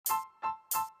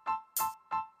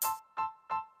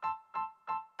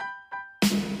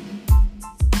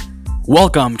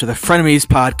Welcome to the Frenemies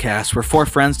podcast, where four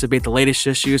friends debate the latest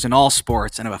issues in all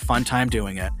sports and have a fun time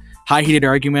doing it. High-heated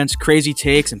arguments, crazy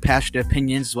takes, and passionate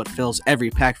opinions is what fills every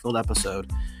pack-filled episode.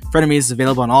 Frenemies is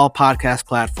available on all podcast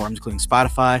platforms, including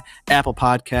Spotify, Apple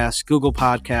Podcasts, Google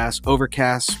Podcasts,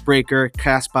 Overcast, Breaker,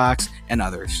 CastBox, and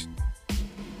others.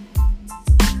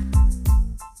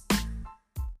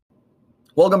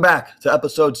 Welcome back to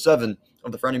episode 7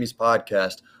 of the Frenemies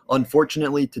podcast.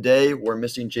 Unfortunately, today we're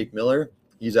missing Jake Miller.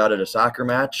 He's out at a soccer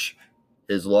match,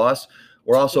 his loss.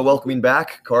 We're also welcoming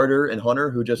back Carter and Hunter,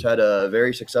 who just had a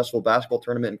very successful basketball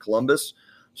tournament in Columbus.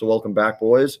 So welcome back,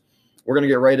 boys. We're going to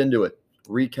get right into it,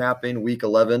 recapping Week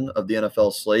 11 of the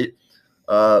NFL slate.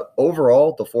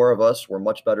 Overall, the four of us were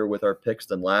much better with our picks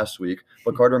than last week.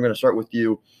 But Carter, I'm going to start with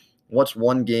you. What's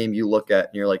one game you look at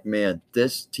and you're like, man,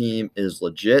 this team is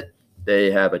legit.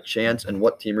 They have a chance. And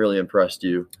what team really impressed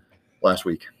you last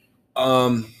week?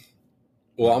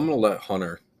 Well, I'm going to let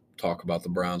Hunter talk about the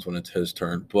Browns when it's his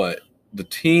turn, but the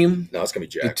team – No, it's going to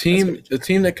be Jack. The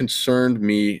team that concerned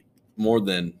me more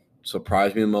than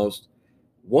surprised me the most,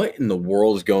 what in the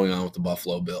world is going on with the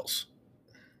Buffalo Bills?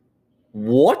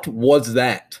 What was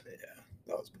that? Yeah,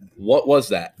 that was bad. What was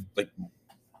that? Like,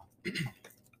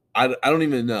 I don't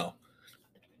even know.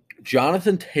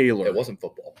 Jonathan Taylor It wasn't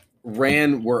football.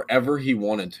 ran wherever he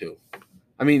wanted to.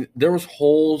 I mean, there was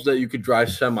holes that you could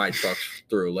drive semi-trucks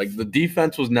through. Like, the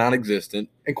defense was non-existent.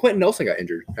 And Quentin Nelson got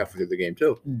injured halfway through the game,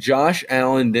 too. Josh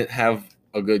Allen didn't have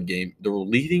a good game. The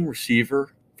leading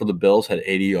receiver for the Bills had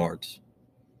 80 yards.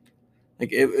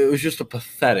 Like, it was just a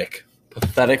pathetic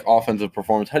offensive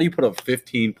performance. How do you put up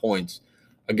 15 points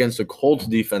against a Colts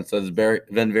defense that's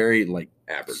been very like,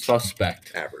 Average.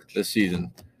 suspect Average. this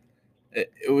season?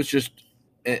 It was just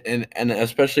 – and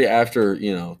especially after,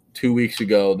 2 weeks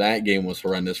ago, that game was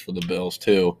horrendous for the Bills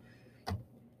too.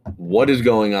 What is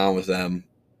going on with them?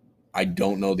 I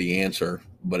don't know the answer,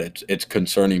 but it's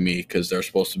concerning me because they're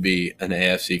supposed to be an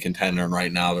AFC contender, and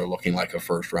right now they're looking like a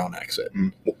first-round exit.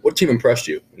 What team impressed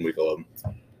you in Week 11?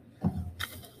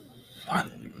 I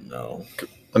don't even know.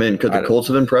 I mean, could the Colts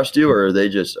have impressed you, or are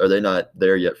they not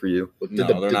there yet for you? Did No,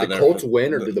 they're the not there. Colts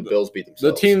win, or did the Bills beat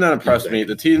themselves? The team that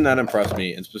impressed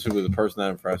me, and specifically the person that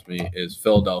impressed me, is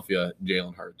Philadelphia,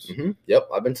 Jalen Hurts. Mm-hmm. Yep,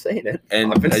 I've been saying it.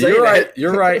 And I've been saying you're right. it.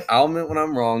 You're right. I'll admit when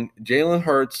I'm wrong. Jalen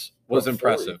Hurts was What a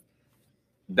impressive.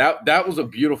 That was a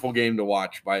beautiful game to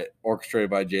watch, orchestrated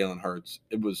by Jalen Hurts.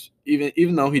 It was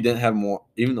even though he didn't have more,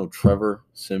 even though Trevor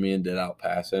Siemian did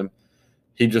outpass him,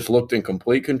 he just looked in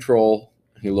complete control.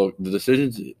 The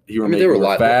decisions he were making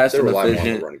were fast and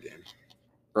efficient. Running game.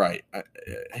 Right.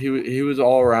 He was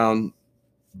all around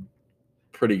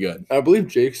pretty good. I believe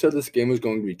Jake said this game was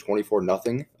going to be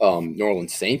 24-0. New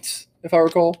Orleans Saints, if I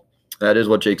recall. That is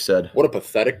what Jake said. What a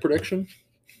pathetic prediction.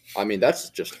 I mean, that's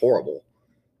just horrible.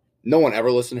 No one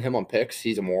ever listened to him on picks.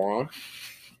 He's a moron.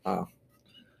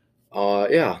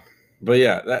 Yeah. But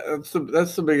yeah, that's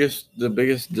the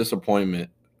biggest disappointment.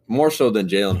 More so than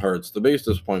Jalen Hurts, the biggest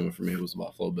disappointment for me was the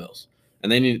Buffalo Bills.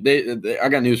 And I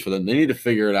got news for them. They need to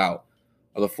figure it out.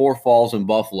 Or the four falls in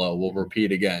Buffalo will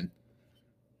repeat again.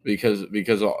 Because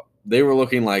they were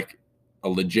looking like a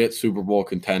legit Super Bowl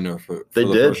contender for They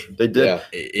did.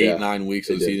 Yeah. 9 weeks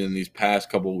of the season. These past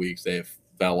couple of weeks, they have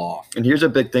fell off. And here's a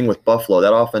big thing with Buffalo.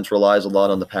 That offense relies a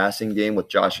lot on the passing game with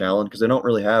Josh Allen because they don't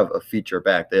really have a feature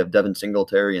back. They have Devin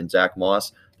Singletary and Zach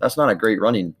Moss. That's not a great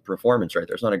running performance right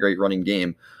there. It's not a great running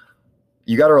game.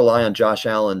 You got to rely on Josh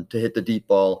Allen to hit the deep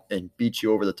ball and beat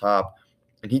you over the top.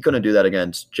 And he couldn't do that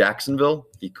against Jacksonville.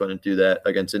 He couldn't do that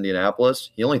against Indianapolis.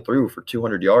 He only threw for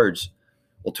 200 yards,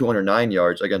 209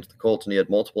 yards against the Colts, and he had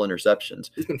multiple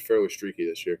interceptions. He's been fairly streaky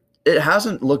this year. It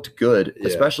hasn't looked good, Yeah.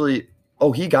 especially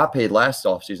he got paid last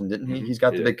offseason, didn't he? Mhm. He's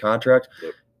got the Yeah. big contract.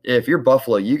 Yep. If you're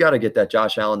Buffalo, you got to get that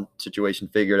Josh Allen situation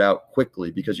figured out quickly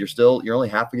because you're only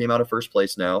half a game out of first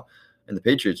place now, and the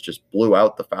Patriots just blew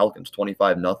out the Falcons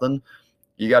 25-0.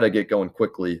 You got to get going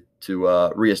quickly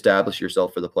to reestablish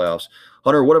yourself for the playoffs.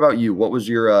 Hunter, what about you? What was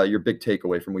your big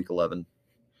takeaway from Week 11?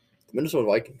 The Minnesota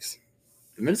Vikings.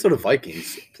 The Minnesota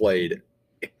Vikings played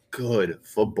good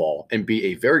football and beat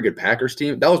a very good Packers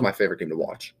team. That was my favorite game to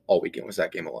watch all weekend, was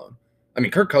that game alone. I mean,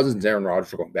 Kirk Cousins and Aaron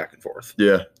Rodgers were going back and forth.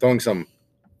 Yeah. Throwing some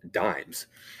dimes.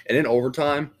 And in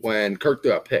overtime, when Kirk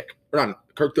threw a pick,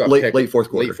 Late fourth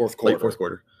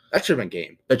quarter. That should have been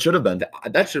game. It should have been.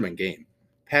 That should have been game.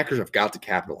 Packers have got to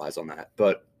capitalize on that.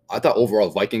 But I thought overall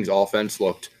Vikings offense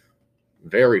looked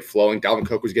very flowing. Dalvin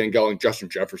Cook was getting going. Justin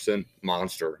Jefferson,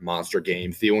 monster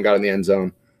game. Thielen got in the end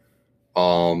zone.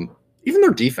 Even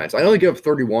their defense. I know they give up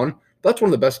 31. But that's one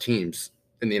of the best teams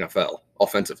in the NFL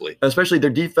offensively. Especially their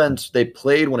defense, they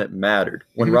played when it mattered.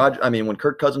 When Mhm. when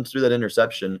Kirk Cousins threw that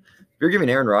interception, you're giving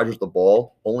Aaron Rodgers the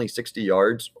ball, only 60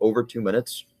 yards, over 2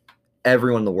 minutes,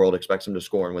 everyone in the world expects him to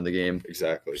score and win the game.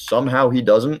 Exactly. Somehow he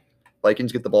doesn't.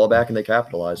 Vikings get the ball back and they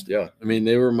capitalized. Yeah. I mean,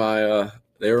 they were my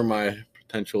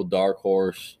potential dark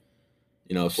horse,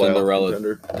 Cinderella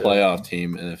playoff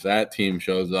team. And if that team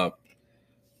shows up,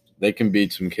 they can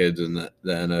beat some kids in the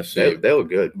NFC. They look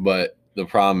good. But the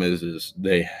problem is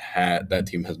that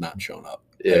team has not shown up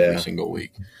every single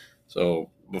week. So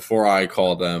before I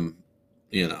call them,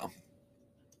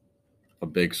 a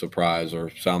big surprise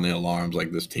or sound the alarms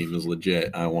like this team is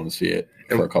legit, I want to see it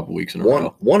for a couple weeks in a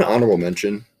row. One honorable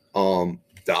mention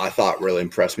that I thought really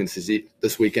impressed me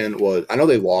this weekend was, I know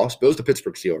they lost, but it was the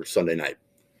Pittsburgh Steelers Sunday night.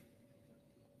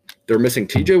 They're missing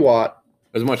T.J. Watt.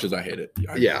 As much as I hate it.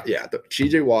 Yeah.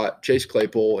 T.J. Watt, Chase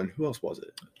Claypool, and who else was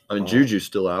it? I mean, Juju's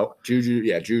still out.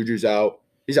 Juju's out.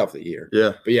 He's out for the year.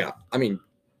 Yeah. But yeah, I mean,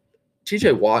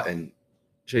 T.J. Watt and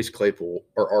Chase Claypool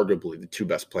are arguably the two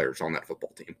best players on that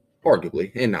football team.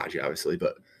 Arguably. And Najee, obviously.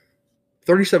 But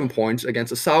 37 points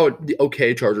against a solid,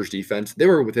 okay Chargers defense. They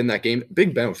were within that game.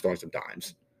 Big Ben was throwing some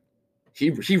dimes.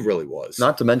 He really was.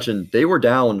 Not to mention, they were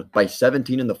down by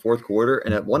 17 in the fourth quarter,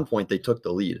 and at one point they took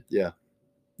the lead. Yeah,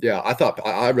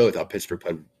 I really thought Pittsburgh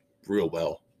played real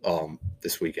well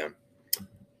this weekend.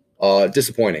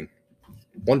 Disappointing.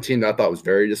 One team that I thought was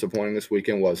very disappointing this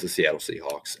weekend was the Seattle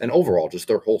Seahawks, and overall, just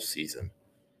their whole season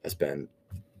has been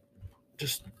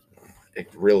just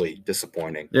really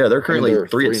disappointing. Yeah, they're currently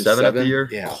 3-7 at the year.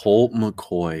 Yeah, Colt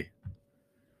McCoy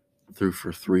threw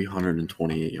for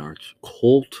 328 yards.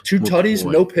 Two tutties,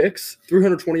 no picks,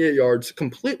 328 yards,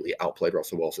 completely outplayed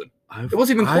Russell Wilson. It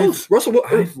wasn't even close.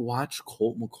 I've watched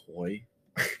Colt McCoy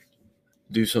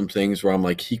do some things where I'm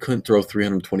like, he couldn't throw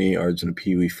 328 yards in a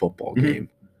Pee Wee football game.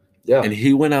 Yeah. And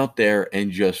he went out there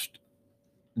and just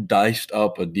diced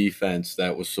up a defense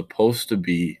that was supposed to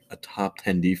be a top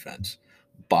 10 defense.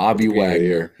 Bobby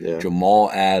Wagner, Jamal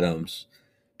Adams.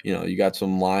 You got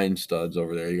some line studs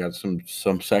over there. You got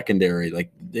some secondary.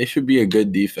 Like, they should be a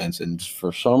good defense. And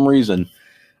for some reason,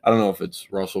 I don't know if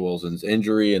it's Russell Wilson's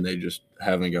injury and they just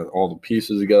haven't got all the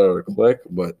pieces together to click,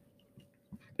 but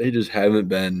they just haven't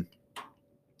been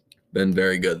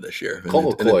very good this year.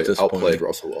 Colt McCoy outplayed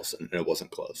Russell Wilson, and it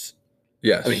wasn't close.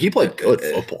 Yes. I mean, he played good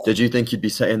football. Did you think you'd be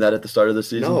saying that at the start of the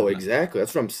season? No, exactly.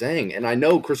 That's what I'm saying. And I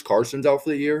know Chris Carson's out for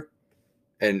the year,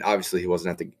 and obviously he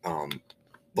wasn't in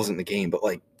the game, but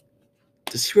like,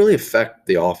 does he really affect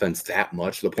the offense that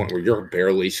much to the point where you're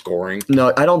barely scoring?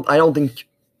 No, I don't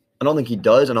think he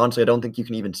does. And honestly, I don't think you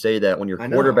can even say that when your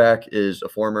quarterback is a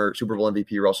former Super Bowl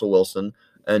MVP Russell Wilson,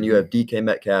 and you have DK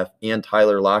Metcalf and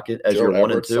Tyler Lockett as your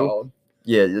 1 and 2. Solid.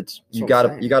 Yeah, you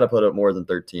gotta put up more than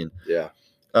 13. Yeah.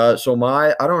 So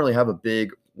I don't really have a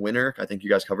big winner. I think you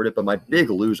guys covered it, but my big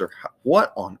loser.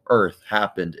 What on earth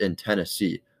happened in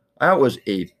Tennessee? That was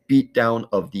a beatdown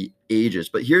of the ages.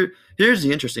 But here's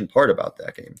the interesting part about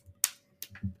that game.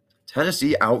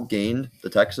 Tennessee outgained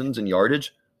the Texans in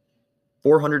yardage,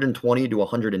 420 to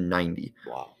 190.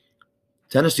 Wow.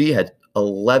 Tennessee had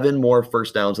 11 more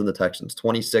first downs than the Texans,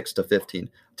 26 to 15.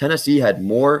 Tennessee had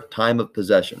more time of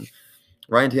possession.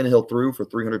 Ryan Tannehill threw for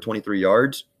 323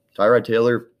 yards. Tyrod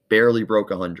Taylor barely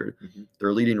broke 100. Mm-hmm.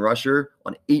 Their leading rusher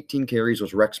on 18 carries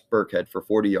was Rex Burkhead for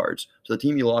 40 yards. So the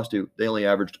team you lost to, they only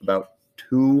averaged about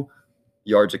 2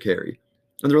 yards a carry.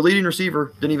 And their leading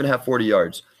receiver didn't even have 40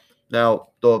 yards. Now,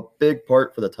 the big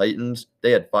part for the Titans,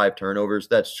 they had 5 turnovers.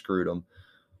 That screwed them.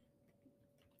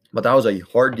 But that was a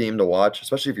hard game to watch,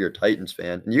 especially if you're a Titans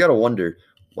fan. And you got to wonder,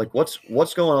 like, what's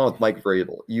going on with Mike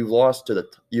Vrabel? You lost to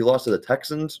the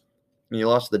Texans, and you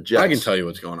lost to the Jets. I can tell you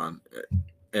what's going on.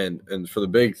 And for the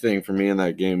big thing for me in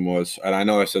that game was, and I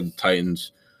know I said the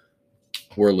Titans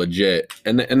were legit,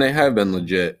 and they have been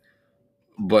legit,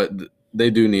 but they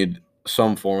do need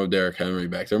some form of Derrick Henry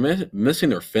back. They're missing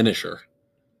their finisher.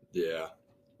 Yeah.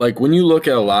 Like, when you look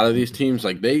at a lot of these teams,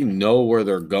 like, they know where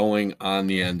they're going on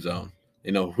the end zone. They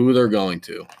know who they're going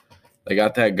to. They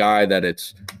got that guy that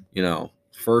it's,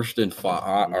 first and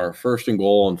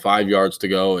goal and 5 yards to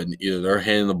go, and either they're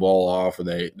handing the ball off or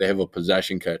they have a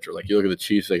possession catcher. Like, you look at the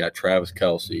Chiefs, they got Travis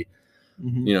Kelce.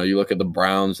 Mm-hmm. You look at the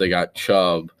Browns, they got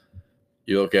Chubb.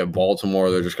 You look at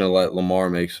Baltimore, they're just going to let Lamar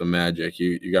make some magic.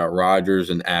 You got Rodgers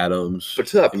and Adams. But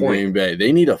to that point, Green Bay,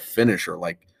 they need a finisher.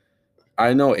 Like,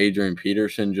 I know Adrian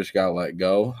Peterson just got let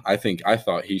go. I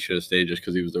thought he should have stayed just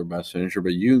because he was their best finisher,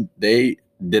 but they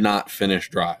did not finish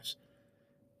drives.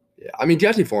 Yeah, I mean,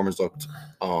 Jesse Foreman's looked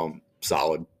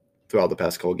solid throughout the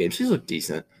past couple of games. He's looked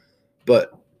decent,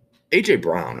 but A.J.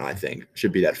 Brown, I think,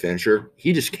 should be that finisher.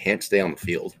 He just can't stay on the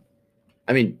field.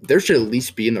 I mean, there should at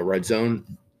least be in the red zone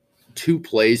 2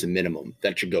 plays a minimum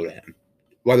that should go to him,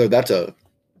 whether that's a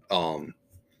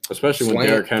Especially when slant.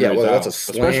 Derrick Henry's Yeah, whether out. that's a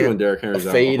slant, Especially when Derrick a Henry's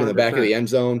out. fade in the back of 100%. the end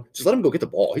zone. Just let him go get the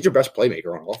ball. He's your best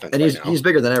playmaker on offense And right now. he's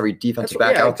bigger than every defensive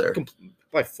back out there.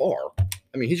 By far.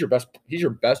 I mean, he's your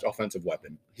best offensive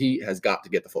weapon. He has got to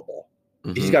get the football.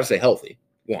 Mhm. He's got to stay healthy,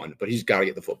 one, but he's got to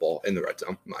get the football in the red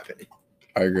zone, in my opinion.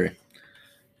 I agree.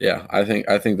 Yeah, I think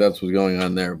that's what's going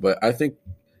on there. But I think,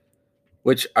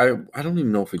 which I don't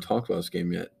even know if we talked about this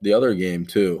game yet. The other game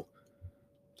too,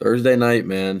 Thursday night,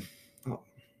 man. Oh.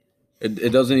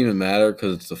 It doesn't even matter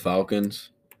because it's the Falcons.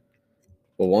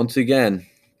 But once again,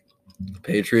 the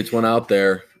Patriots went out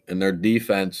there and their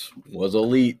defense was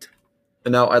elite.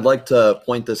 And now I'd like to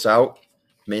point this out,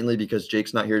 mainly because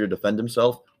Jake's not here to defend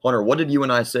himself. Hunter, what did you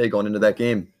and I say going into that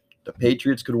game? The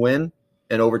Patriots could win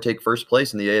and overtake first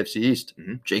place in the AFC East.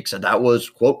 Mm-hmm. Jake said that was,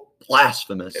 quote,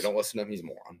 blasphemous. Hey, don't listen to him. He's a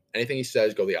moron. Anything he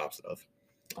says, go the opposite of.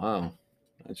 Wow,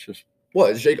 that's just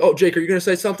What is Jake? Oh, Jake, are you going to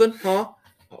say something? Huh?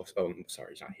 Oh, I'm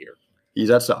sorry. He's not here. He's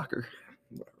at soccer.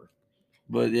 Whatever.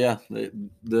 But yeah,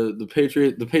 the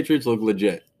Patriots look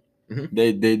legit. Mm-hmm.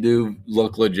 They do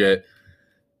look legit,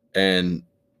 and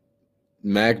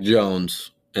Mac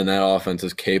Jones and that offense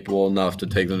is capable enough to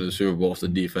take them to the Super Bowl if the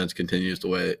defense continues the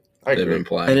way they've been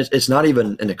playing. And it's not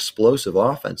even an explosive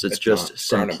offense. It's just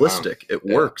not. simplistic. It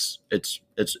works. It's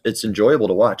enjoyable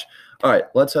to watch. All right,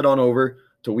 let's head on over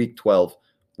to Week 12.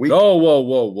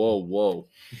 Whoa.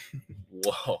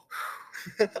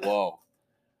 Whoa.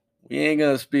 We ain't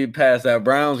going to speed past that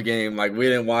Browns game like we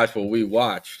didn't watch what we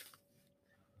watched.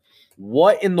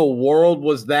 What in the world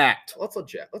was that? Let's let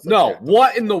Jack.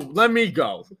 Let me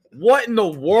go. What in the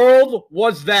world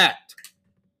was that?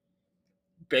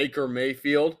 Baker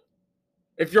Mayfield.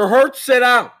 If you're hurt, sit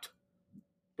out.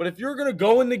 But if you're going to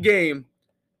go in the game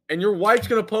and your wife's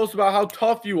going to post about how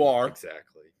tough you are.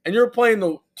 Exactly. And you're playing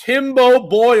the Timbo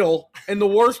Boyle and the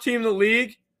worst team in the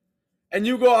league, and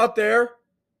you go out there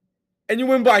and you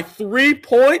win by 3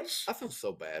 points. I feel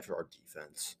so bad for our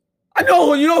defense. I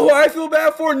know. You know who I feel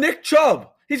bad for? Nick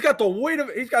Chubb. He's got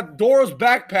he's got Dora's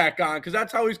backpack on because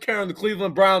that's how he's carrying the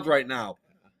Cleveland Browns right now.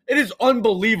 It is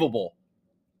unbelievable.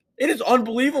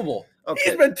 Okay.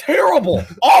 He's been terrible.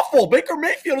 Awful. Baker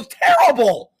Mayfield is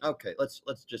terrible. Okay, let's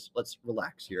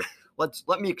relax here.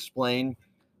 Let me explain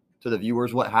to the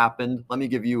viewers what happened. Let me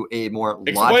give you a more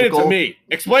logical.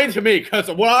 Explain to me, because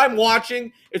what I'm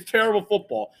watching is terrible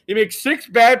football. He makes 6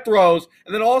 bad throws,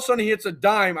 and then all of a sudden he hits a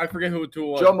dime. I forget who it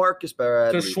was. Jamarcus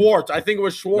Bradley. To Schwartz. I think it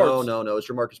was Schwartz. No. It's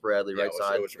Jamarcus Bradley, right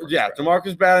side.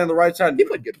 Jamarcus Bradley on the right side. He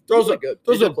played good. Throws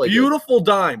a beautiful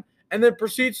dime, and then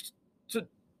proceeds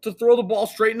to throw the ball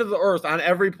straight into the earth on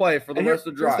every play for the rest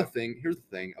of the drive. Here's the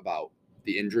thing about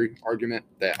the injury argument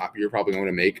that you're probably going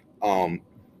to make.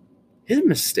 His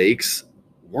mistakes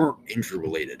weren't injury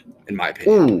related, in my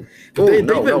opinion. We've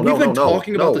been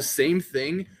talking about the same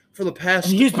thing for the past.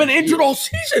 He's been injured all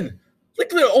season.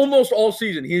 Like almost all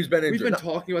season, he's been injured. We've been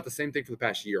talking about the same thing for the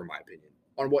past year, in my opinion,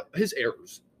 on what his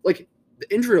errors. Like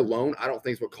the injury alone, I don't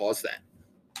think is what caused that.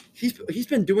 He's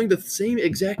been doing the same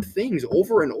exact things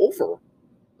over and over.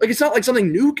 Like it's not like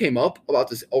something new came up about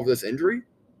this over this injury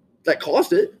that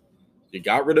caused it. You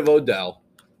got rid of Odell.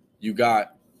 You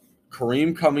got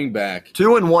Kareem coming back.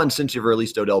 2-1 since you've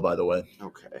released Odell, by the way.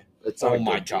 Okay. It's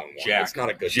not God, Jack. It's not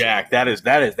a good Jack. team. That is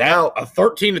a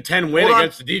 13-10 win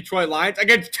against the Detroit Lions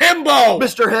against Timbo.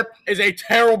 Mr. Hip is a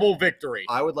terrible victory.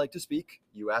 I would like to speak.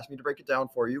 You asked me to break it down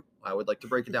for you. I would like to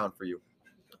break it down for you.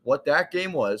 What that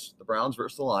game was, the Browns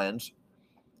versus the Lions,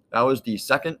 that was the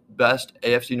second best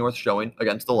AFC North showing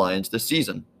against the Lions this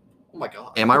season. Oh my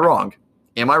God. Am I wrong?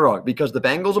 Because the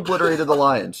Bengals obliterated the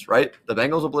Lions, right? The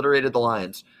Bengals obliterated the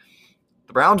Lions.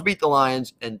 The Browns beat the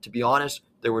Lions, and to be honest,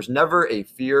 there was never a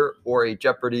fear or a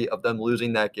jeopardy of them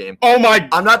losing that game. Oh my!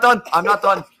 I'm not done.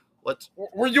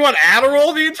 Were you on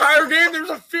Adderall the entire game? There's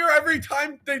a fear every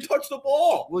time they touch the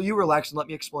ball. Will you relax and let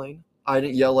me explain? I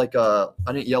didn't yell like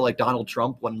Donald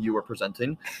Trump when you were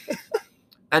presenting.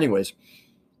 Anyways,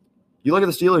 you look at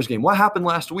the Steelers game. What happened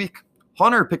last week?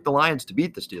 Hunter picked the Lions to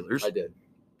beat the Steelers. I did.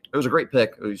 It was a great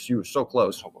pick. You were so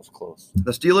close. Almost close.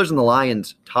 The Steelers and the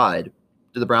Lions tied.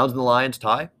 Did the Browns and the Lions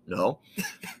tie? No.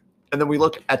 And then we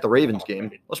look at the Ravens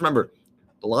game. Let's remember,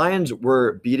 the Lions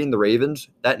were beating the Ravens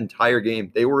that entire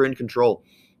game. They were in control.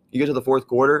 You get to the fourth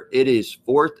quarter, it is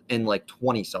 4th and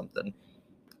 20-something.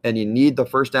 And you need the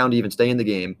first down to even stay in the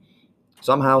game.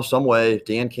 Somehow, some way,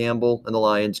 Dan Campbell and the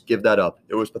Lions give that up.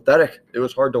 It was pathetic. It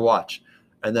was hard to watch.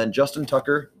 And then Justin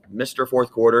Tucker, Mr.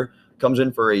 Fourth Quarter, comes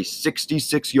in for a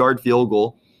 66-yard field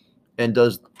goal and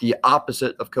does the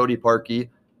opposite of Cody Parkey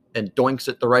and doinks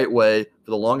it the right way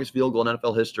for the longest field goal in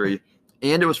NFL history.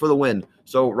 And it was for the win.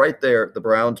 So right there, the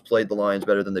Browns played the Lions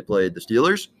better than they played the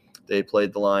Steelers. They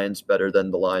played the Lions better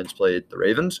than the Lions played the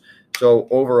Ravens. So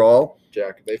overall,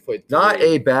 Jack, they played not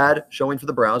three. a bad showing for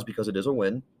the Browns because it is a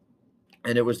win.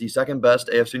 And it was the second best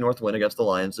AFC North win against the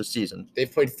Lions this season.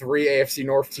 They've played 3 AFC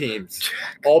North teams,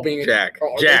 all being Jack.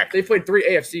 They played 3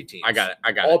 AFC teams. I got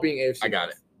it. all being AFC. I got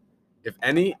North.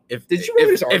 it. If Did you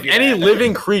really just if argue any that?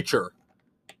 living creature,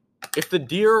 if the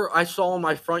deer I saw in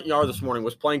my front yard this morning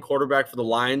was playing quarterback for the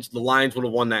Lions would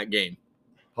have won that game.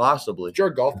 Possibly.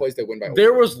 Jared Goff plays, they win by.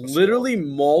 There over. was literally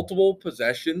multiple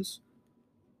possessions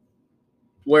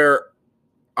where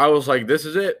I was like, "This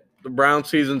is it. The Browns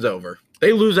season's over.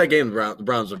 They lose that game. The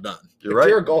Browns are done." You're If right.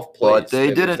 Jared Goff plays, But they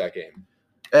lose didn't. that game.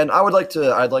 And I'd like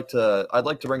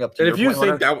to bring up to And your if you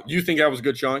point, think Hunter. you think that was a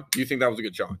good showing, you think that was a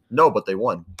good showing. No, but they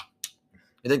won.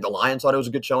 You think the Lions thought it was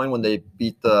a good showing when they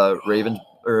beat the Ravens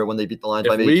or when they beat the Lions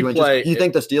by If maybe we 2 inches? play- You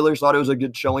think the Steelers thought it was a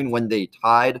good showing when they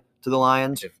tied to the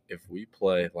Lions? If we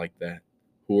play like that,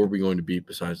 who are we going to beat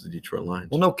besides the Detroit Lions?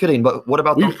 Well, no kidding. But what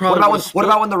about We what probably about would've what split-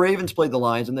 about when the Ravens played the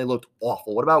Lions and they looked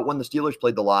awful? What about when the Steelers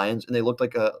played the Lions and they looked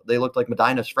like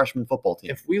Medina's freshman football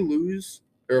team? If we lose,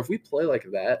 or if we play like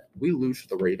that, we lose to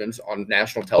the Ravens on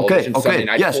national Okay, television Sunday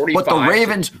night. yes, but the 45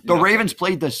 Ravens nothing.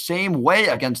 played the same way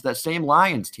against that same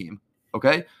Lions team.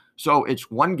 Okay, so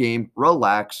it's one game.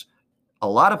 Relax. A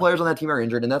lot of players on that team are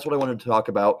injured, and that's what I wanted to talk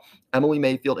about. Emily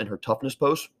Mayfield and her toughness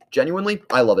post. Genuinely,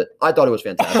 I love it. I thought it was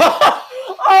fantastic.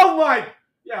 Oh my!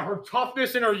 Yeah, her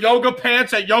toughness in her yoga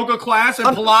pants at yoga class and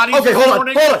Pilates okay, this hold on,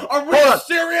 morning. hold on, Are we hold on.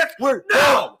 serious? Hold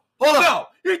No! on. No!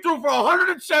 He threw for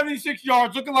 176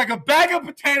 yards, looking like a bag of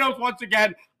potatoes once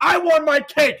again. I won my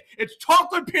cake. It's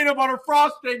chocolate peanut butter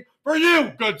frosting for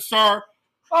you, good sir.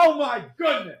 Oh my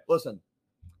goodness! Listen,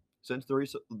 since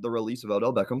the release of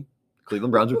Odell Beckham,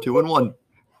 Cleveland Browns are 2-1.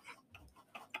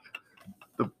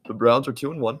 The Browns are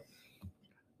 2-1,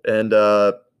 and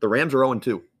the Rams are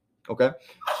 0-2. Okay,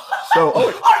 so Are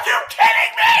you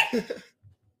kidding me?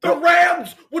 The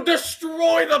Rams would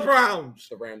destroy the Browns.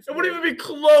 The Rams. It wouldn't even be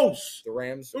close. The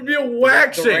Rams. It would be a The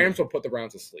waxing. Rams will put the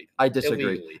Browns to sleep. I disagree.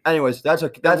 Illegally. Anyways, that's a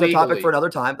topic Illegally. for another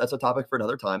time. That's a topic for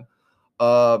another time.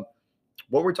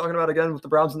 What were we talking about again with the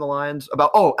Browns and the Lions?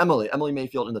 About Emily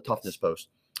Mayfield in the toughness post.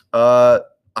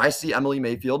 I see Emily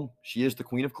Mayfield. She is the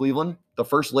queen of Cleveland, the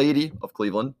first lady of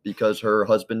Cleveland, because her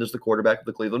husband is the quarterback of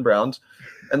the Cleveland Browns.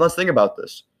 And let's think about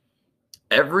this.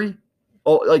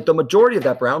 The majority of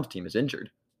that Browns team is injured.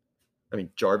 I mean,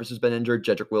 Jarvis has been injured.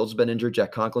 Jedrick Wills has been injured.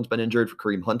 Jack Conklin's been injured.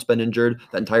 Kareem Hunt's been injured.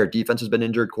 The entire defense has been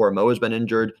injured. Cora Moe has been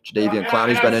injured. Jadavian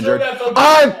Clowney's been injured.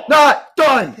 I'm not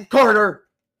done, Carter.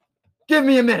 Give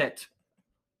me a minute.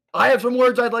 I have some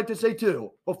words I'd like to say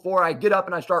too before I get up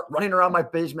and I start running around my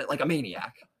basement like a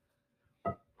maniac.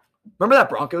 Remember that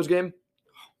Broncos game?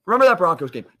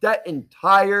 That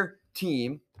entire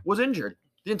team was injured.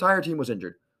 The entire team was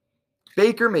injured.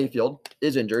 Baker Mayfield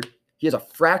is injured. He has a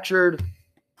fractured.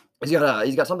 He's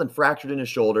got something fractured in his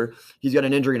shoulder. He's got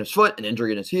an injury in his foot, an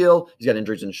injury in his heel. He's got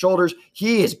injuries in his shoulders.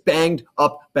 He is banged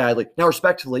up badly. Now,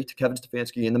 respectfully to Kevin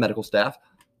Stefanski and the medical staff,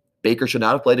 Baker should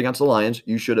not have played against the Lions.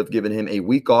 You should have given him a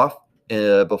week off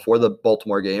before the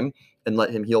Baltimore game and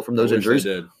let him heal from those injuries.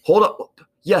 Hold up.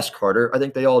 Yes, Carter. I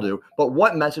think they all do. But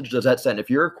what message does that send if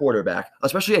you're a quarterback,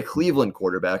 especially a Cleveland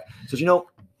quarterback, says,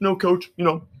 coach,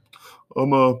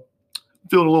 I'm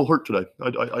feeling a little hurt today.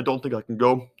 I don't think I can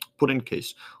go. Put in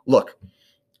Case. Look,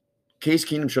 Case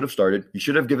Keenum should have started. You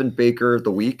should have given Baker the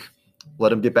week,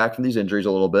 let him get back from these injuries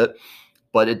a little bit,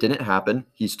 but it didn't happen.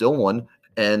 He still won,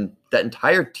 and that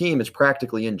entire team is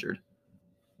practically injured.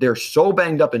 They're so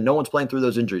banged up, and no one's playing through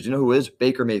those injuries. You know who is?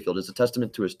 Baker Mayfield. It's a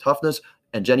testament to his toughness,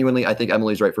 and genuinely, I think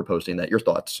Emily's right for posting that. Your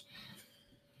thoughts?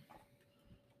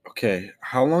 Okay,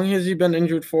 how long has he been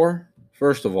injured for?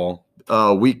 First of all,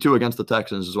 week 2 against the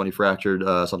Texans is when he fractured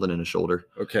something in his shoulder.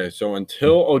 Okay, so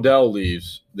until Odell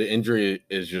leaves, the injury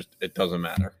is it doesn't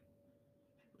matter.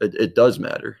 It does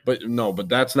matter. But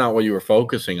that's not what you were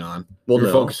focusing on. Well, you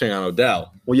were no. focusing on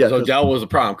Odell. Well, yeah. 'Cause Odell was a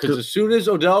problem. Because as soon as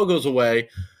Odell goes away,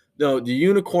 the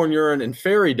unicorn urine and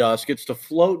fairy dust gets to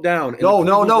float down. And No.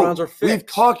 the Cleveland Browns are fixed. We've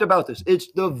talked about this.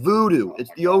 It's the voodoo. It's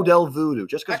the Odell voodoo.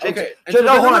 Just because Jake's Okay.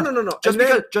 no. No.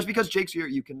 Just because Jake's here,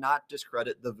 you cannot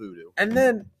discredit the voodoo. And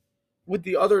then with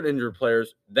the other injured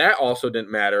players, that also didn't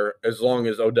matter as long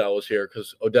as Odell was here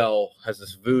because Odell has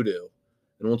this voodoo.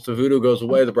 And once the voodoo goes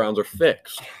away, the Browns are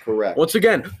fixed. Correct. Once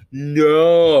again,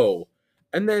 no.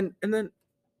 And then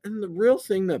the real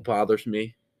thing that bothers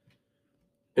me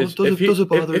is Does it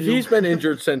bother if you? he's been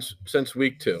injured since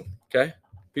week 2, okay?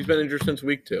 He's been injured since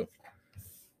week 2.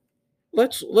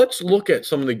 Let's look at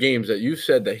some of the games that you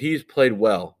said that he's played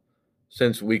well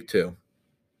since week 2.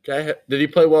 Okay? Did he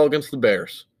play well against the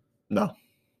Bears? No.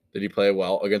 Did he play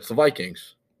well against the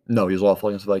Vikings? No, he was awful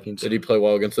against the Vikings. Did he play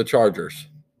well against the Chargers?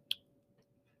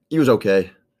 He was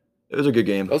okay. It was a good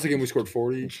game. That was the game we scored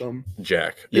 40 something.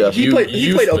 Jack. Yeah. He played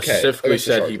okay specifically against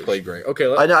the said he Chargers. played great.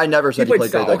 Okay. I never said he played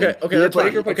great that solid. game. Okay, He let's had,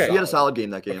 Baker played he had a solid. solid game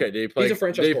that game. Okay, did he play? He's a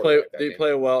franchise Did he play? quarterback that Did he game.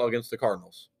 play well against the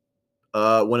Cardinals?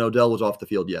 When Odell was off the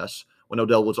field, yes. When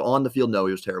Odell was on the field, no,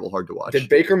 he was terrible, hard to watch. Did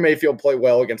Baker Mayfield play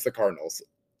well against the Cardinals?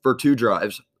 For 2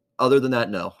 drives. Other than that,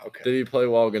 no. Okay. Did he play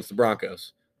well against the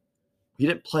Broncos? He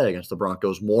didn't play against the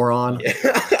Broncos, moron.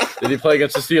 Did he play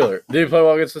against the Steelers? Did he play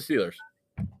well against the Steelers?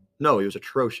 No, he was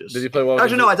atrocious. Did he play well?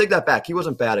 Actually, against no, I take that back. He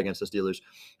wasn't bad against the Steelers.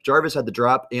 Jarvis had the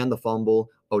drop and the fumble.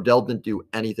 Odell didn't do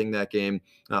anything that game.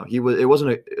 No, he was. It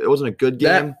wasn't a good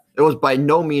game. It was by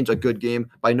no means a good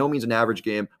game. By no means an average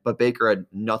game. But Baker had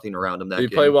nothing around him that Did he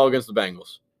game. play well against the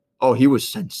Bengals? Oh, he was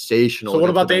sensational. So what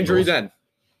against about the injury Bengals. then?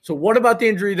 So what about the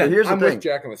injury then? here's the I'm thing. with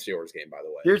Jack on the Steelers game, by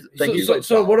the way. Thank you.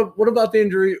 So what about the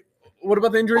injury? What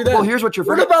about the injury then? Well, here's what you're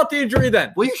What forgetting. about the injury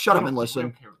then? Will you shut up and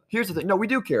listen? Here's the thing. No, we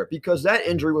do care because that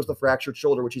injury was the fractured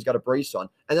shoulder, which he's got a brace on.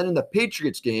 And then in the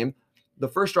Patriots game, the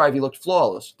first drive, he looked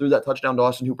flawless. Threw that touchdown to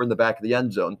Austin Hooper in the back of the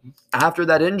end zone. After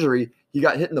that injury, he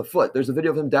got hit in the foot. There's a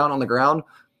video of him down on the ground.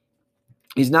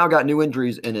 He's now got new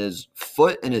injuries in his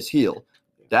foot and his heel.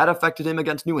 That affected him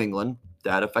against New England.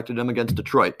 That affected him against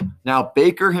Detroit. Now,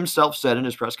 Baker himself said in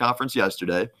his press conference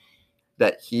yesterday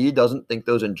that he doesn't think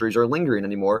those injuries are lingering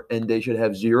anymore and they should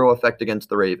have zero effect against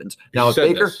the Ravens. Now, if said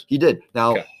Baker, this. he did.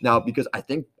 Now, Okay. because I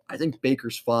think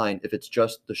Baker's fine if it's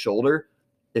just the shoulder,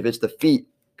 if it's the feet,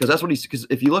 because that's what because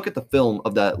if you look at the film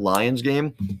of that Lions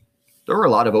game, there were a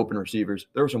lot of open receivers.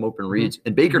 There were some open reads,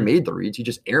 and Baker made the reads. He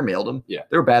just airmailed them. Yeah.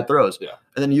 They were bad throws. Yeah.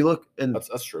 And then you look, and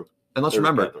That's true. let's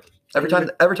remember, every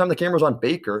time the camera was on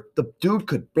Baker, the dude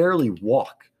could barely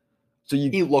walk. So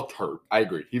He looked hurt. I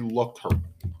agree. He looked hurt.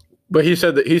 But he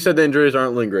said the injuries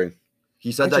aren't lingering.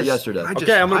 he said that yesterday.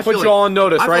 Okay, I'm going I to put feel you all on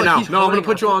notice I feel right like now. he's No, I'm going hurting to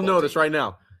put you our on football notice team. right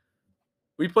now.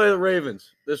 We play the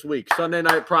Ravens this week, Sunday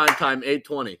night prime time,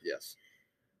 8:20. Yes.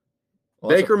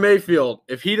 Baker Mayfield,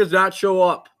 if he does not show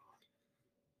up,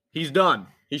 he's done.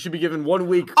 He should be given 1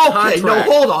 week Okay, contract. no,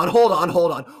 hold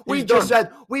on. We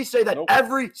say that Nope.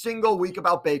 every single week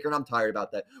about Baker, and I'm tired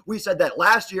about that. We said that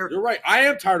last year. You're right. I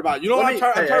am tired about it. You know what? I'm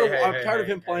tired of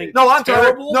him playing. No, I'm tired.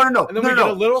 terrible. No. And then we no. get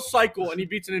a little cycle, and he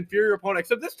beats an inferior opponent.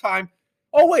 Except this time,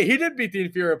 oh wait, he did beat the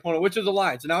inferior opponent, which is the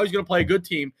Lions. So now he's going to play a good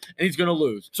team, and he's going to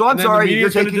lose. So I'm And then the sorry, you're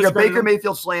media's gonna taking your discredit Baker him.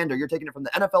 Mayfield slander. You're taking it from the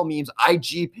NFL memes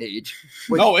IG page.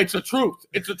 which- No, it's the truth.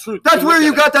 It's the truth. That's So where look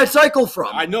you at got that cycle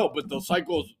from. I know, but the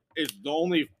cycle is the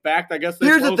only fact, I guess. they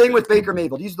Here's the posted. thing with Baker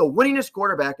Mayfield. He's the winningest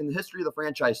quarterback in the history of the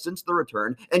franchise since the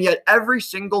return. And yet every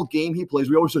single game he plays,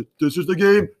 we always say, this is the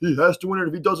game. He has to win it.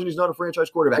 If he doesn't, he's not a franchise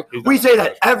quarterback. He's not We a say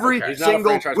that franchise every quarterback. He's not a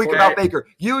single franchise week quarterback. about Baker.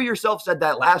 You yourself said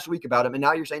that last week about him, and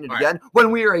now you're saying it All again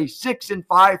when we are a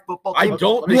 6-5 football I team.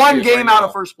 don't. One game out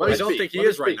of first I place. don't think he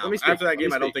is right now. After that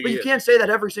game, I don't think But he you is. can't say that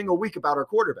every single week about our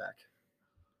quarterback.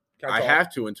 I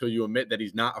have to until you admit that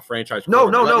he's not a franchise No,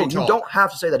 quarterback. you don't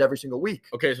have to say that every single week.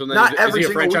 Okay, so then Not is every he a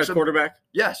single franchise week. quarterback?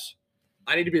 Yes.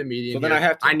 I need to be the median. So then here. I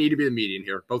have to. I need to be the median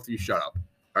here. Both of you shut up.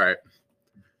 All right.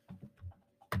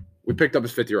 We picked up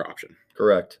his 5th-year option.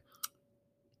 Correct.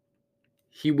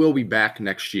 He will be back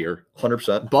next year.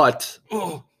 100%. But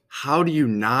how do you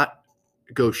not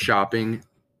go shopping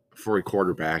for a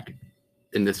quarterback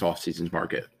in this offseason's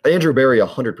market? Andrew Berry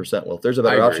 100% will. If there's a I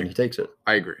better agree. option, he takes it.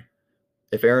 I agree.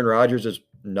 If Aaron Rodgers is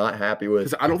not happy with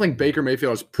Because I don't think Baker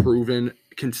Mayfield has proven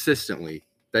consistently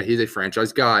that he's a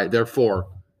franchise guy. Therefore,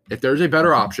 if there's a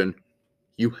better option,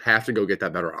 you have to go get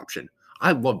that better option.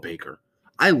 I love Baker.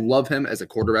 I love him as a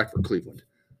quarterback for Cleveland.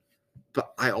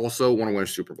 But I also want to win a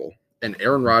Super Bowl. And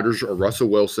Aaron Rodgers or Russell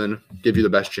Wilson give you the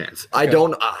best chance. I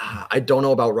don't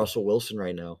know about Russell Wilson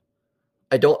right now.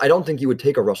 I don't think you would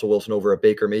take a Russell Wilson over a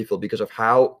Baker Mayfield because of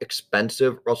how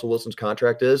expensive Russell Wilson's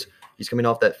contract is. He's coming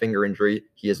off that finger injury.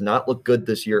 He has not looked good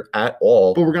this year at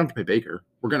all. But we're going to pay Baker.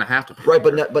 We're going to have to pay Right,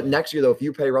 Baker. but next year though, if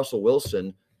you pay Russell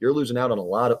Wilson, you're losing out on a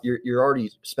lot of. You're already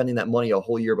spending that money a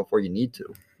whole year before you need to.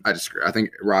 I disagree. I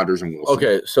think Rodgers and Wilson.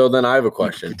 Okay, so then I have a you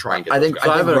question. try and get I think those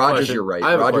guys. have a Rodgers, question. you're right.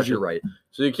 I have a Rodgers, question. you're right.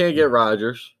 So you can't get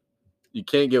Rodgers, you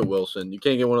can't get Wilson, you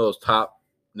can't get one of those top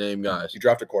name guys. You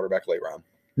draft a quarterback late round.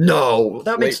 No,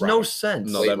 that Late makes no round.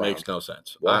 sense. No, Late that round. makes no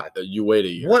sense. Why? You wait a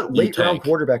year. What You late round tank.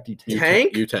 quarterback do you You take?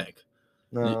 Tank? You tank.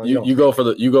 No, You go for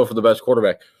the best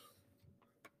quarterback.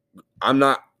 I'm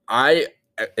not.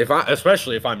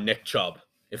 Especially if I'm Nick Chubb.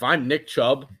 If I'm Nick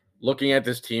Chubb looking at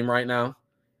this team right now,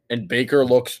 and Baker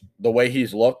looks the way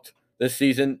he's looked this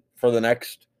season for the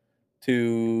next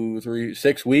 2, 3,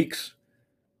 6 weeks,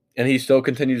 and he still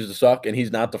continues to suck, and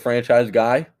he's not the franchise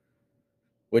guy,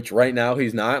 which right now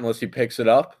he's not unless he picks it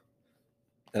up.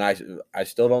 and I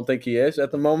still don't think he is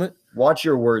at the moment. Watch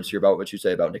your words here about what you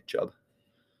say about Nick Chubb.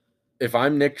 If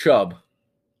I'm Nick Chubb,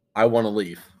 I want to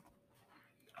leave.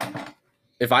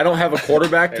 If I don't have a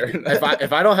quarterback,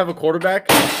 if I don't have a quarterback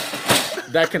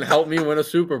that can help me win a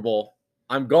Super Bowl,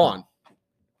 I'm gone.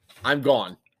 I'm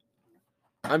gone.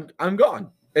 I'm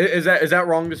gone. Is that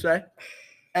wrong to say?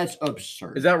 That's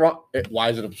absurd. Is that wrong? Why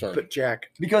is it absurd? But Jack,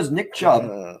 Because Nick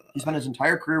Chubb, he spent his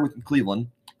entire career with Cleveland.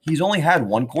 He's only had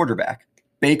one quarterback,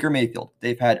 Baker Mayfield.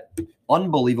 They've had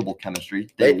unbelievable chemistry.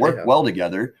 They work well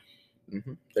together.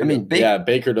 Mhm. I mean,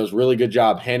 Baker does really good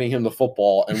job handing him the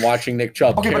football and watching Nick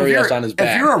Chubb carry us on his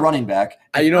back. If you're a running back,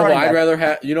 you know who I'd rather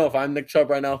have? You know, if I'm Nick Chubb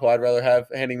right now, who I'd rather have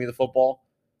handing me the football?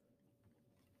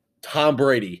 Tom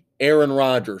Brady, Aaron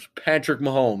Rodgers, Patrick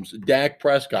Mahomes, Dak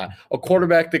Prescott, a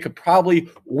quarterback that could probably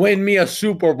win me a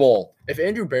Super Bowl. if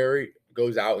Andrew Berry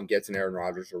goes out and gets an Aaron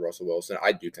Rodgers or Russell Wilson,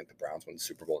 I do think the Browns win the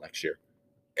Super Bowl next year.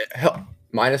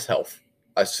 Minus health.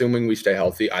 Assuming we stay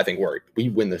healthy, I think we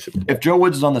win the Super Bowl. if Joe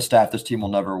Woods is on the staff, this team will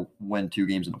never win 2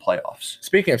 games in the playoffs.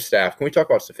 Speaking of staff, can we talk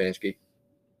about Stefanski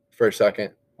for a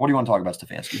second? What do you want to talk about,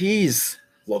 Stefanski? He's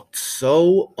looked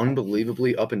so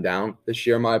unbelievably up and down this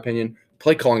year, in my opinion.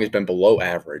 Play calling has been below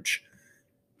average.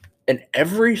 And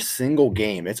every single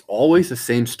game, it's always the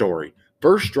same story.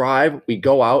 First drive, we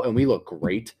go out and we look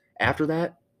great. After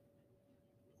that,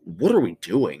 what are we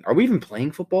doing? Are we even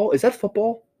playing football? Is that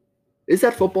football? Is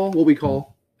that football what we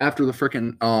call after the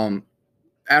freaking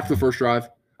after the first drive?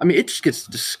 I mean, it just gets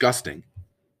disgusting.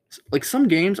 Like some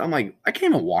games, I'm like, I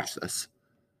can't even watch this.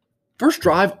 First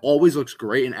drive always looks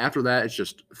great, and after that, it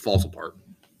just falls apart.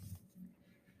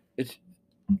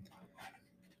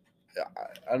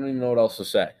 I don't even know what else to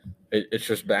say. It's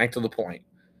just back to the point.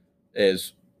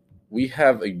 Is we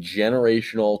have a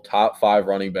generational top 5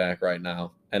 running back right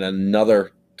now and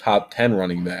another top 10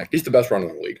 running back. He's the best runner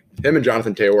in the league. Him and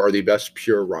Jonathan Taylor are the best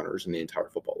pure runners in the entire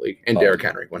football league. And Derrick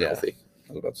Henry when healthy.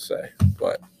 I was about to say.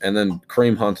 And then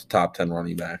Kareem Hunt's a top 10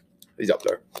 running back. He's up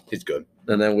there. He's good.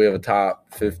 And then we have a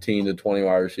top 15 to 20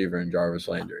 wide receiver in Jarvis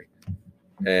Landry.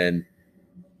 And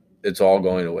it's all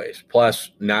going to waste.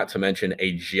 Plus, not to mention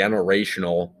a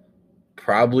generational,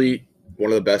 probably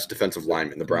one of the best defensive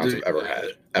linemen the Browns have ever had.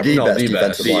 The best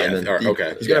defensive lineman.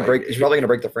 Okay. He's probably going to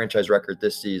break the franchise record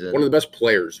this season. One of the best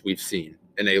players we've seen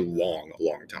in a long,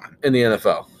 long time. In the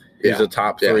NFL. He's a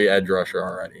top 3 edge rusher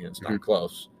already. It's not Mhm.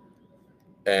 close.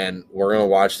 And we're going to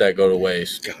watch that go to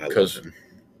waste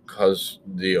because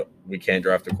we can't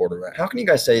draft a quarterback. How can you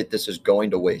guys say this is going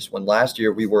to waste when last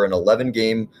year we were an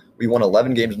 11-game – we won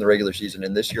 11 games in the regular season,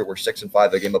 and this year we're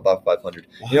 6-5, a game above 500.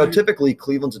 You know, typically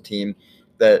Cleveland's a team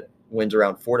that wins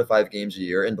around 4 to 5 games a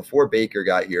year, and before Baker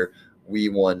got here, we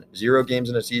won 0 games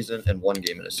in a season and 1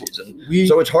 game in a season.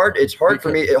 So it's hard for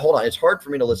me – hold on. It's hard for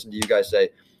me to listen to you guys say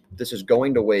this is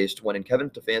going to waste when in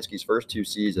Kevin Stefanski's first 2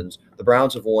 seasons, the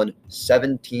Browns have won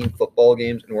 17 football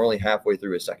games, and we're only halfway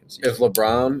through his second season.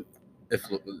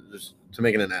 Just to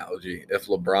make an analogy, if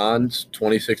LeBron's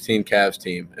 2016 Cavs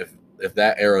team, if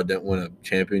that era didn't win a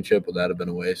championship, would that have been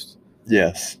a waste?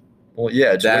 Yes. Well,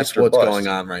 yeah, that's what's going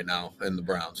on right now in the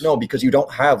Browns. No, because you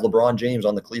don't have LeBron James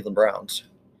on the Cleveland Browns.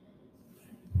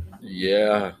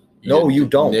 Yeah. No, you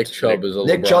don't. Nick Chubb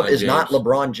is not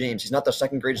LeBron James. He's not the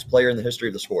second greatest player in the history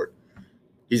of the sport.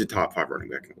 He's a top 5 running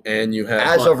back. And you have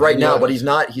as of right now, but he's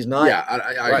not. Yeah,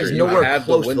 I he's agree. nowhere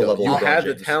close to the level. You of have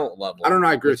the James. talent level. I don't know.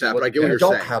 I agree with that, but I get what you're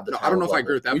saying. I don't know if I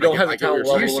agree with that. We don't have the talent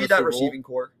level. Do you see that receiving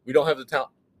core? We don't have the talent.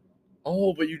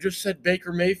 Oh, but you just said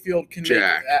Baker Mayfield can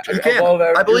Jack. He can.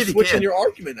 I believe he can. You're switching your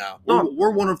argument now. We're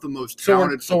one of the most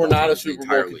talented. So we're not a Super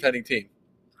Bowl contending team.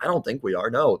 I don't think we are.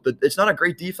 No, it's not a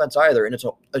great defense either, and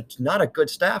it's not a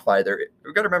good staff either.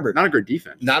 We've got to remember, not a great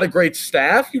defense, not a great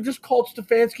staff. You just called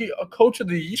Stefanski a coach of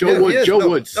the year. Joe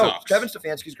Wood sucks. No, Kevin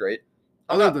Stefanski's great.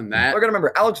 Other than that, we're gonna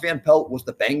remember Alex Van Pelt was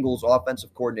the Bengals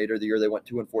offensive coordinator the year they went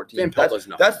 2-14. Van Pelt does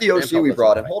nothing. That's the OC we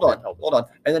brought in. Hold on,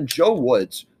 and then Joe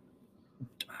Woods.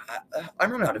 I'm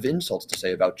running out of insults to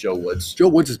say about Joe Woods. Joe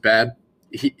Woods is bad.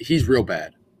 He's real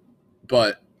bad,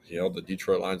 but he held the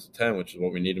Detroit Lions to 10, which is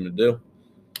what we need him to do.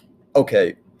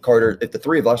 Okay, Carter, if the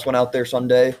 3 of us went out there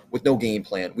Sunday with no game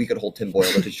plan, we could hold Tim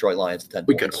Boyle the Detroit Lions to 10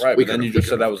 points. Right, but then you just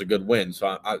said that was a good win.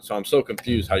 So I'm so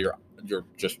confused how your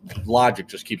just logic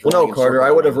just keeps running. Well, no, Carter,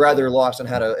 I would have rather lost and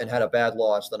had a bad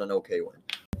loss than an okay win.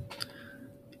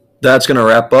 That's going to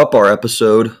wrap up our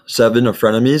episode 7 of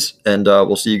Frenemies, and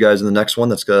we'll see you guys in the next one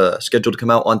that's scheduled to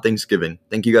come out on Thanksgiving.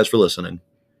 Thank you guys for listening.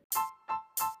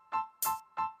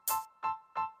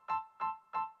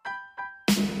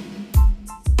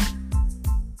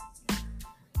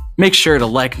 Make sure to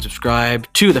like and subscribe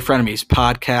to the Frenemies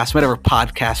podcast, whatever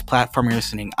podcast platform you're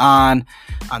listening on.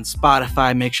 On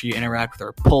Spotify, make sure you interact with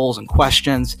our polls and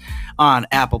questions. On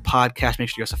Apple Podcasts, make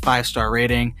sure you give us a 5-star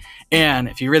rating. And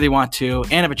if you really want to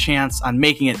and have a chance on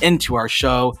making it into our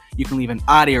show, you can leave an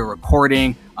audio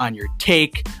recording on your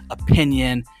take,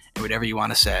 opinion, and whatever you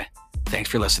want to say. Thanks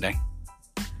for listening.